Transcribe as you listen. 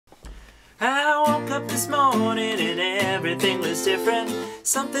I woke up this morning and everything was different.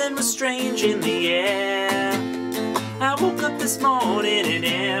 Something was strange in the air. I woke up this morning and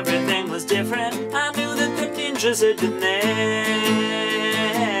everything was different. I knew that the ninjas had been there.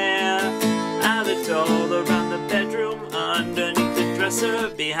 I looked all around the bedroom, underneath the dresser,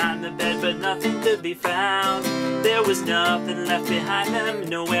 behind the bed, but nothing could be found. There was nothing left behind them,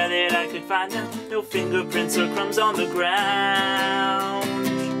 nowhere that I could find them. No fingerprints or crumbs on the ground.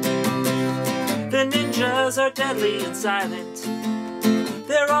 The ninjas are deadly and silent.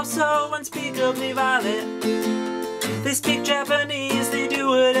 They're also unspeakably violent. They speak Japanese, they do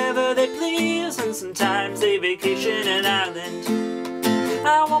whatever they please, and sometimes they vacation an island.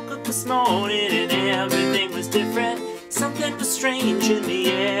 I woke up this morning and everything was different. Something was strange in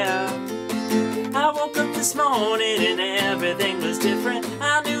the air. I woke up this morning and everything was different.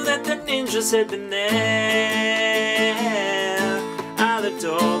 I knew that the ninjas had been there. I looked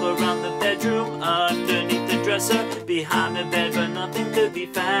all around the bedroom, underneath the dresser, behind the bed, but nothing could be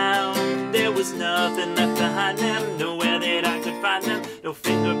found. There was nothing left behind them, nowhere that I could find them. No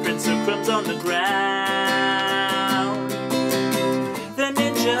fingerprints or crumbs on the ground. The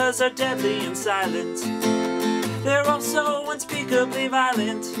ninjas are deadly and silent. They're also unspeakably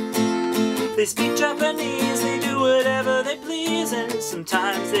violent. They speak Japanese, they do whatever they please, and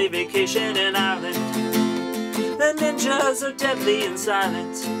sometimes they vacation an island. The ninjas are deadly and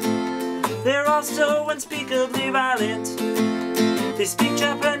silent. They're also unspeakably violent. They speak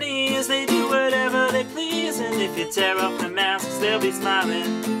Japanese, they do whatever they please, and if you tear off the masks, they'll be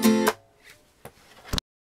smiling.